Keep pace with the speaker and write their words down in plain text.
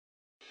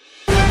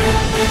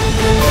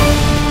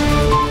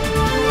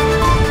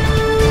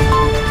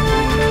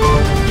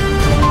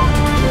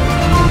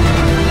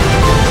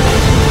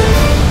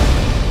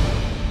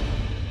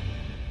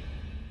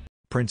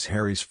Prince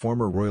Harry's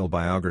former royal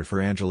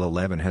biographer Angela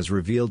Levin has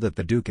revealed that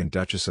the Duke and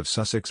Duchess of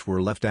Sussex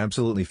were left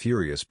absolutely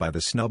furious by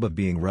the SNUB of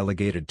being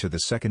relegated to the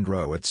second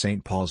row at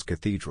St Paul's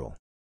Cathedral.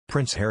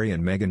 Prince Harry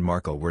and Meghan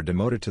Markle were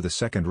demoted to the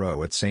second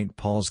row at St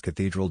Paul's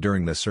Cathedral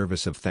during the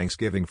service of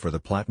Thanksgiving for the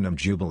Platinum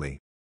Jubilee.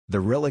 The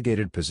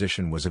relegated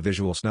position was a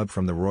visual snub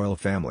from the royal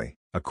family,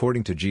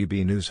 according to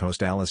GB News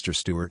host Alastair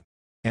Stewart.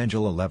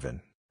 Angela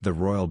Levin, the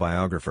royal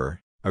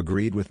biographer,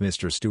 agreed with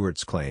Mr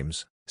Stewart's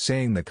claims,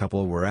 saying the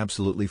couple were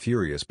absolutely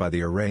furious by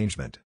the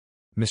arrangement.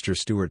 Mr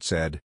Stewart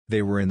said,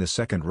 "They were in the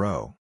second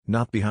row,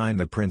 not behind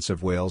the Prince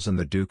of Wales and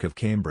the Duke of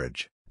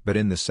Cambridge, but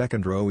in the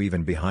second row,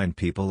 even behind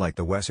people like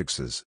the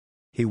Wessexes.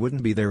 He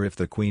wouldn't be there if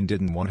the Queen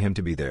didn't want him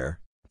to be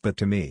there, but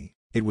to me,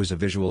 it was a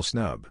visual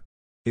snub.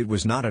 It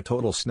was not a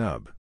total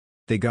snub.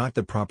 They got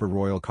the proper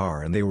royal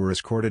car and they were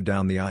escorted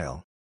down the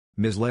aisle."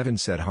 Ms. Levin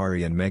said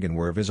Harry and Meghan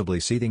were visibly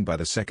seating by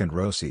the second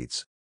row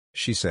seats.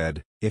 She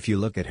said, "If you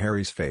look at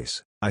Harry's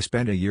face, I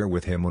spent a year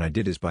with him when I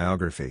did his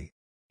biography.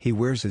 He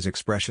wears his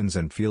expressions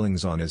and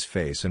feelings on his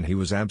face and he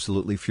was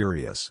absolutely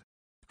furious."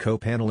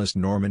 Co-panelist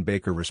Norman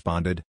Baker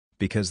responded,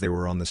 "Because they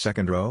were on the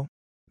second row?"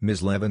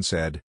 Ms. Levin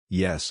said,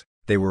 "Yes,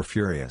 they were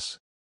furious.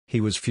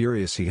 He was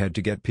furious he had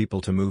to get people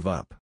to move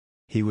up.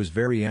 He was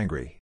very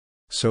angry."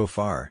 So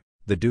far,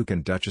 the Duke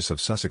and Duchess of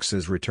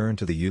Sussex's return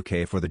to the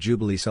UK for the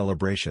Jubilee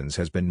celebrations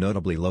has been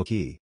notably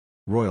low-key.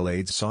 Royal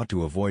aides sought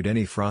to avoid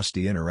any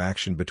frosty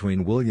interaction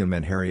between William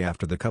and Harry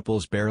after the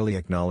couples barely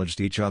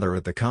acknowledged each other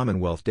at the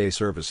Commonwealth Day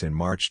service in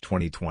March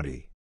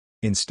 2020.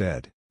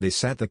 Instead, they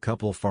sat the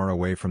couple far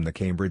away from the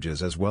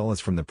Cambridges as well as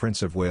from the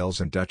Prince of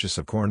Wales and Duchess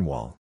of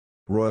Cornwall.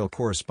 Royal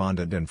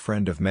correspondent and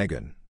friend of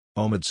Meghan,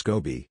 Omid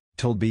Scobie,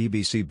 told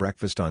BBC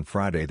Breakfast on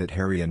Friday that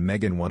Harry and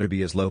Meghan want to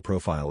be as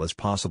low-profile as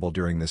possible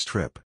during this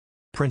trip.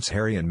 Prince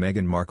Harry and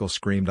Meghan Markle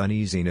screamed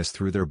uneasiness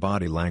through their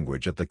body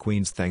language at the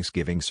Queen's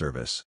Thanksgiving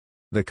service.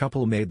 The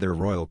couple made their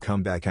royal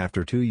comeback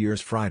after 2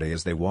 years Friday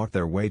as they walked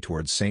their way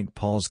towards St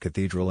Paul's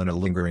Cathedral in a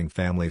lingering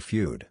family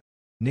feud.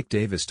 Nick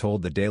Davis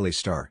told the Daily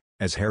Star,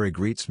 as Harry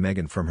greets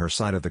Meghan from her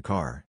side of the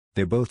car,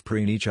 they both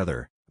preen each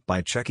other,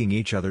 by checking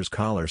each other's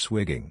collar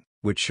swigging,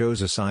 which shows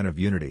a sign of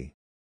unity.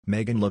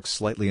 Meghan looks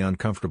slightly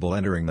uncomfortable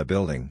entering the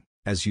building,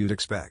 as you'd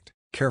expect,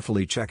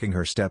 carefully checking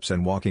her steps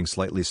and walking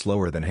slightly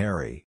slower than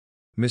Harry.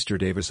 Mr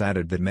Davis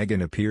added that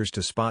Meghan appears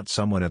to spot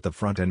someone at the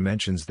front and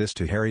mentions this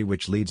to Harry,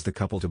 which leads the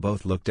couple to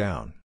both look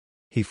down.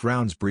 He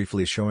frowns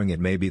briefly, showing it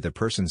may be the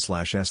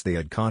person/s they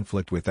had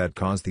conflict with that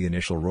caused the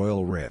initial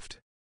royal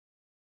rift.